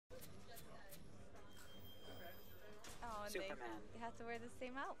Oh, and they have to wear the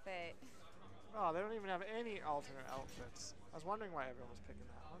same outfit. Oh, they don't even have any alternate outfits. I was wondering why everyone was picking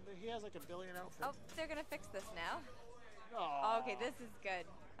that one. He has like a billion outfits. Oh, they're gonna fix this now. Oh, okay, this is good.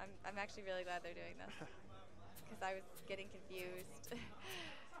 I'm actually really glad they're doing this because I was getting confused.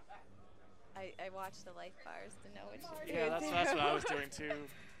 I watched the life bars to know what should be. Yeah, that's what I was doing too.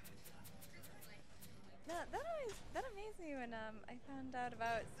 No, that amazed me when I found out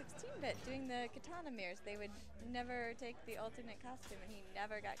about 16-bit doing the katana mirrors. They would never take the alternate costume, and he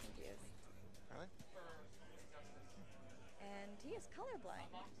never got confused. Really? And he is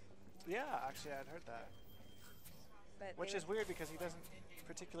colorblind. Yeah, actually, I'd heard that. But which is weird because he doesn't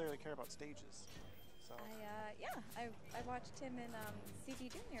particularly care about stages. So. I watched him in CD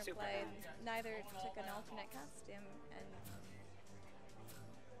Junior play, and neither took an alternate costume, and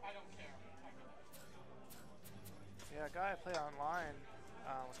I don't care. Yeah, a guy I play online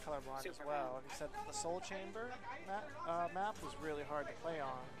was colorblind as well, and he said the Soul Chamber map was really hard to play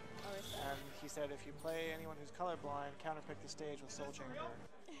on. And he said if you play anyone who's colorblind, counterpick the stage with Soul Chamber.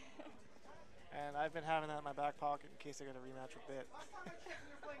 And I've been having that in my back pocket in case I get a rematch with Bit.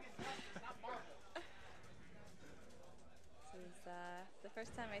 This is the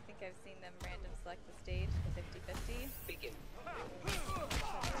first time I think I've seen them random select the stage, the 50-50. Begin.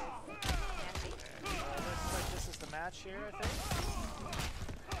 Looks like this is the match here, I think.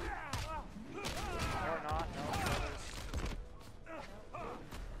 Or not, no,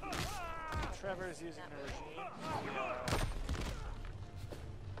 Trevor's using the regime.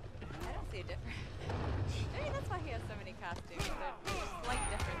 I don't see a difference. Maybe that's why he has so many costumes. There's slight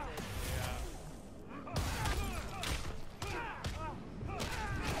differences. Yeah.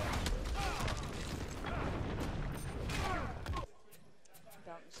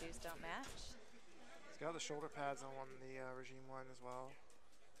 Belt and shoes don't match. He's got the shoulder pads on the regime one as well.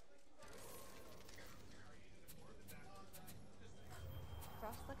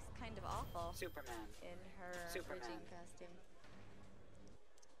 Frost looks kind of awful. Superman. In her regime costume.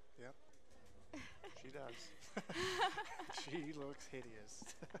 Yep. She does. She looks hideous.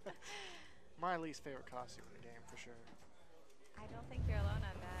 My least favorite costume in the game, for sure. I don't think you're alone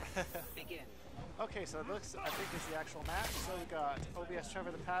on that. Begin. Okay, so it looks, I think, is the actual match. So we got OBS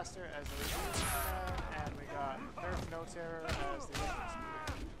TrevarThePastor as the regime Superman, and we got NRF Knoterror as the regular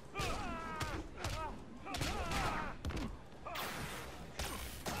Superman.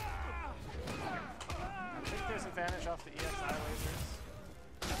 I think there's advantage off the EXI lasers.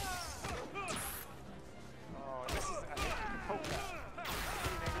 Oh, this is, I think you can poke that.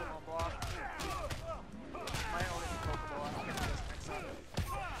 Pretty negative on block. My own is pokeable, I don't get this mix up.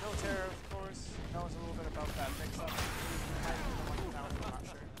 Knoterror, of course, knows a little bit about that mix up. I'm not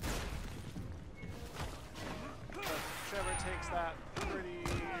sure. But Trevor takes that pretty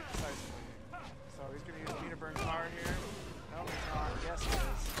decisively. So he's going to use meter burn power here. No, he's not. Yes, he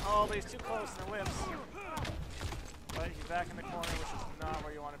is. Oh, but he's too close to the whips. But he's back in the corner, which is not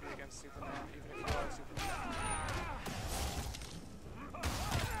where you want to be against Superman, even if you are Superman.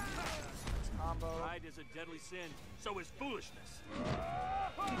 This combo. Pride is a deadly sin, so is foolishness.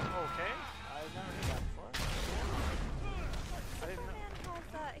 Okay, I've never heard that before. I didn't know. Superman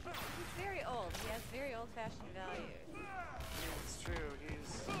has, he's very old. He has very old-fashioned values. It's true.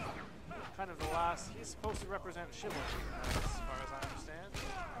 He's kind of the last. He's supposed to represent chivalry, as far as I understand.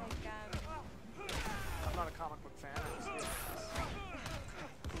 Like, I'm not a comic book fan.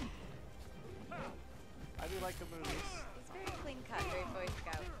 I do like the movies. He's very clean-cut, very Boy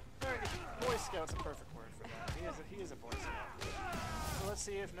Scout. Boy Scout's a perfect word for that. He is a Boy Scout. So let's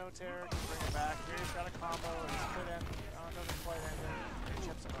see if Knoterror can bring it back. Here he's got a combo. He's could end. Oh, it doesn't quite end it. He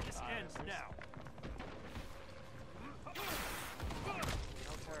chips him up. This ends now.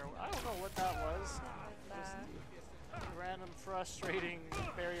 Knoterror. I don't know what that was. Just random, frustrating,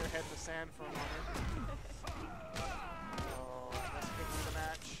 bury your head in the sand for a moment. Oh, that's could be the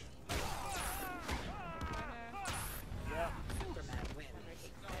match. Yeah. Superman wins.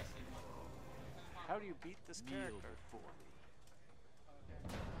 How do you beat this character?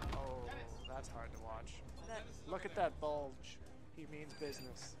 Oh, that's hard to watch. Look at that bulge. He means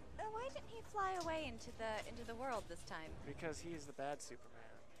business. Why didn't he fly away into the world this time? Because he's the bad Superman.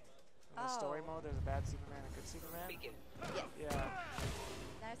 In the story mode, there's a bad Superman and a good Superman. Begin. Yes. Yeah.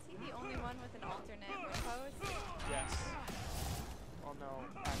 Now, is he the only one with an alternate repose? Yes. Oh no,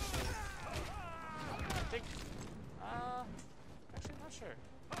 actually. I think. Actually, I'm not sure.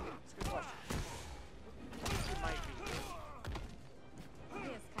 It's a good question. It might be.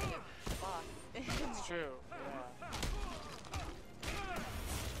 He is kind of boss. It's true. Yeah.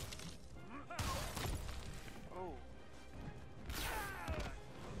 Oh.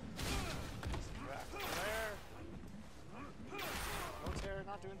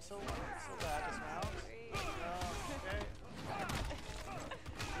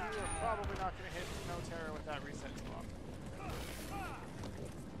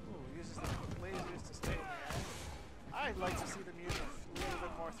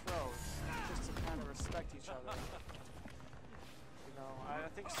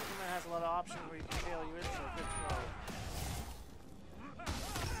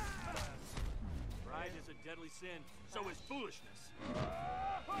 sin, so is foolishness.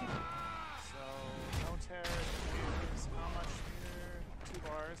 So, Knoterror is how much meter? 2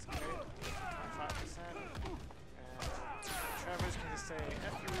 bars, okay, 25%. And Trevor's going to say,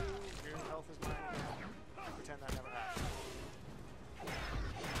 F you, your health is mine again. Pretend that never happened.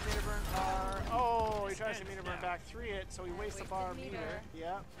 Meter burn bar. Oh, he tries to meter burn back 3 it, so he wastes a bar meter.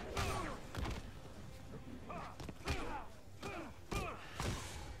 Yep.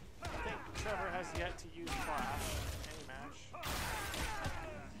 I think Trevor has yet to use flash in any match.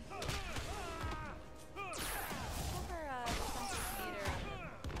 Trevor defensive meter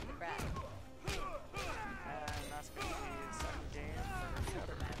on the breath. And that's going to be his second game for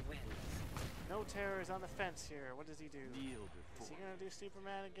Trevor. Knoterror is on the fence here. What does he do? Is he going to do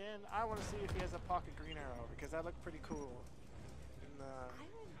Superman again? I want to see if he has a pocket green arrow, because that looked pretty cool. In the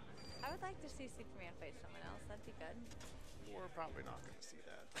I would like to see Superman fight someone else. That'd be good. We're probably not going to see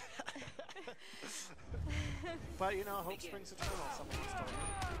that. But, you know, hope springs eternal, someone's told me.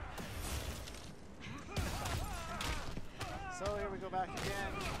 So here we go back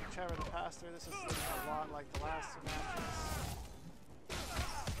again. TrevarThePastor. This is looking a lot like the last 2 matches.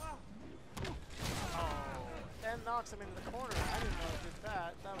 Oh, and knocks him into the corner. I didn't know it did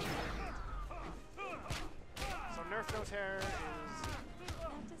that. That was weird. So NRF Knoterror is...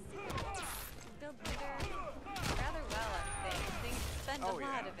 Build meter rather well, I think. They spend a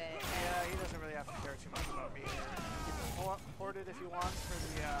lot of it. Yeah, he doesn't really have to care too much about meter. He can hoard it if he wants for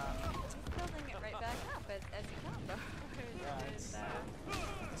the... He's building it right back up as you come, though. Yeah, it's,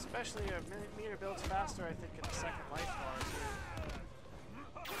 especially a meter builds faster, I think, in the second life bar, too.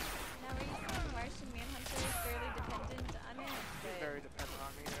 Now, are you saying Martian Manhunter is fairly dependent on it? He's very dependent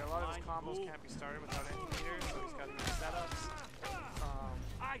on meter. A lot of his combos can't be started without any meter, so he's got to use setups.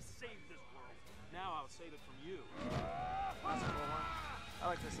 I saved this world. Now I'll save it from you. That's a cool one. I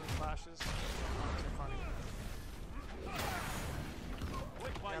like this in flashes. They're funny.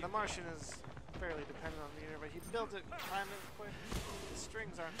 Yeah, the Martian is fairly dependent on meter, but he built it kind of quick. The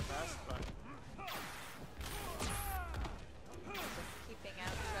strings aren't the best, but... Keeping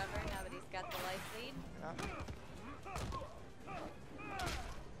out Trevor now that he's got the life lead. Yeah.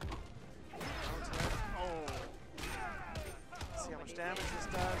 Oh. Let's see how much damage this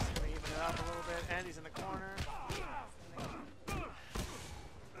does. Gonna even it up a little bit, and he's in the corner. 4, 2,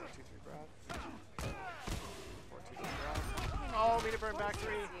 3 breath. 4, 2, 3 breath. Oh, meter burn back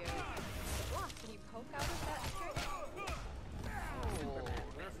 3. Can you poke out of that trick? Oh,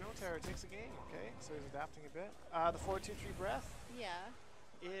 NRF Knoterror takes a game. Okay, so he's adapting a bit. The 4, 2, 3 breath. Yeah.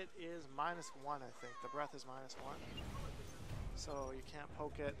 It is -1, I think. The breath is -1. So you can't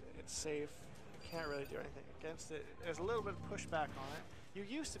poke it. It's safe. You can't really do anything against it. There's a little bit of pushback on it. You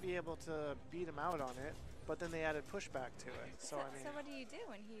used to be able to beat him out on it, but then they added pushback to it. So I mean, so what do you do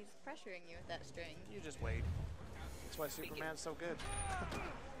when he's pressuring you with that string? you just wait. That's why Superman's so good.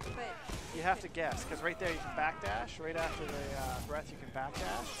 But You have to guess, because right there you can backdash. Right after the breath you can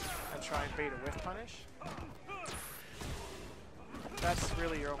backdash and try and bait a whiff punish. That's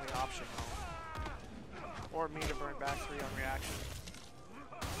really your only option, though. Or meter burn back 3 on reaction.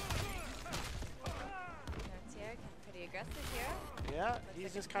 Knoterror pretty aggressive here. Yeah,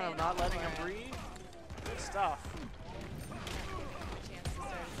 he's just kind of not letting him breathe. Good stuff. Chance to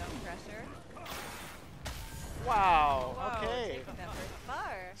start his own pressure. Wow, Whoa, okay. taking that first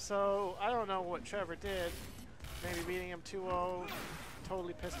bar. So, I don't know what Trevor did. Maybe beating him 2-0.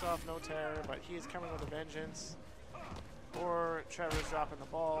 Totally pissed off Knoterror, but he is coming with a vengeance. Or Trevor's dropping the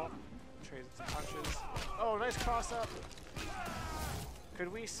ball. Trades some punches. Oh, nice cross up.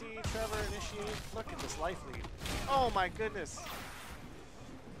 Could we see Trevor initiate? Look at this life lead. Oh my goodness.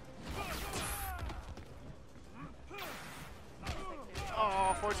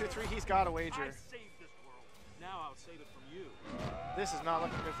 Oh, 4, 2, 3. He's got a wager. I saved this world. Now I'll save it from you. This is not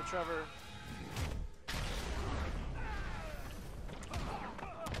looking good for Trevor.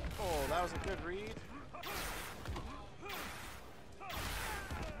 Oh, that was a good read.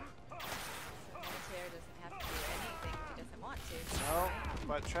 No,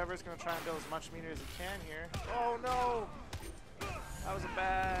 but Trevor's going to try and build as much meter as he can here. Oh no! That was a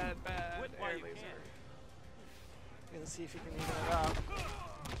bad air laser. Let's see if he can even it up.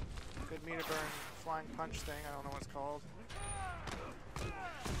 Good meter burn flying punch thing. I don't know what it's called.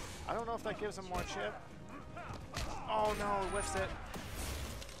 I don't know if that gives him more chip. Oh no, whiffs it.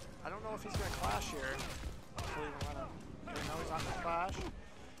 I don't know if he's going to clash here. Hopefully we'll let him. Okay, no, he's not going to clash.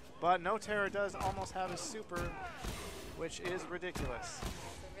 But Knoterror does almost have his super, which is ridiculous. That's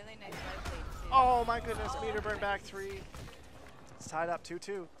a really nice life lead too. Oh my goodness, meter burn back 3. It's tied up 2-2.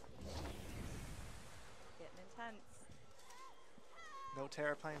 Getting intense.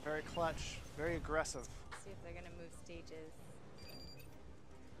 Knoterror playing very clutch, very aggressive. See if they're gonna move stages.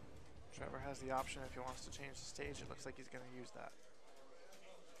 Trevor has the option if he wants to change the stage. It looks like he's going to use that.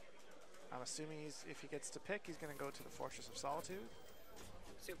 I'm assuming if he gets to pick, he's going to go to the Fortress of Solitude.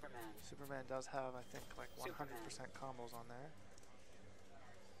 Superman. Superman does have, I think, like 100% combos on there.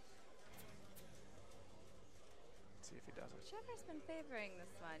 Let's see if he does it. Trevor's been favoring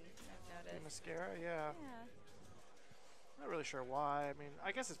this one, I've noticed. Mascara, yeah. Yeah. Not really sure why. I mean,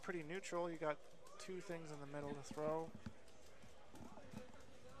 I guess it's pretty neutral. You got two things in the middle to throw.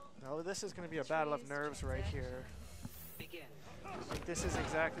 No, this is going to be a battle of nerves right here. Begin. I think this is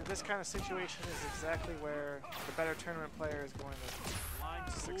exactly, this kind of situation is exactly where the better tournament player is going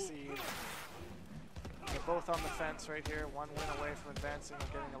to succeed. They're both on the fence right here, one win away from advancing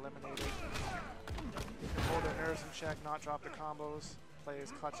and getting eliminated. You can hold their nerves in check, not drop the combos, play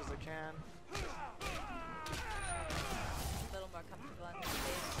as clutch as they can. A little more comfortable on the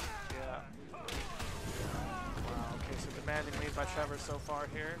stage. Yeah. Wow, okay, so demanding lead by Trevor so far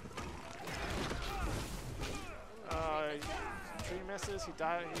here. Tree misses, he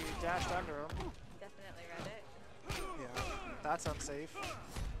dashed under him. Definitely read it. Yeah, that's unsafe.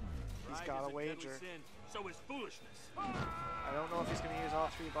 He's got a wager. Sin, so is foolishness. I don't know if he's going to use all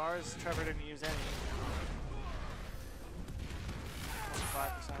 3 bars. Trevor didn't use any.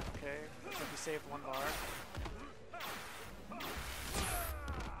 25%, okay. Looks like he saved 1 bar.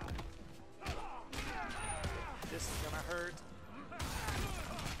 This is going to hurt.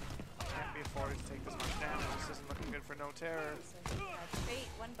 Can't be afforded to take this much damage. This isn't looking good for Knoterror. So he had straight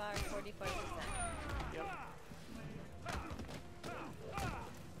 1 bar, 44%. Yep.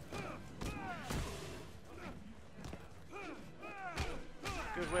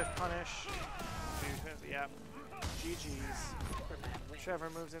 Good whiff punish. Yep. GG's. Trevor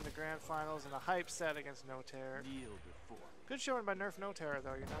moves into grand finals in a hype set against Knoterror. Good showing by NRF Knoterror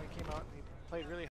though. You know, he came out and he played really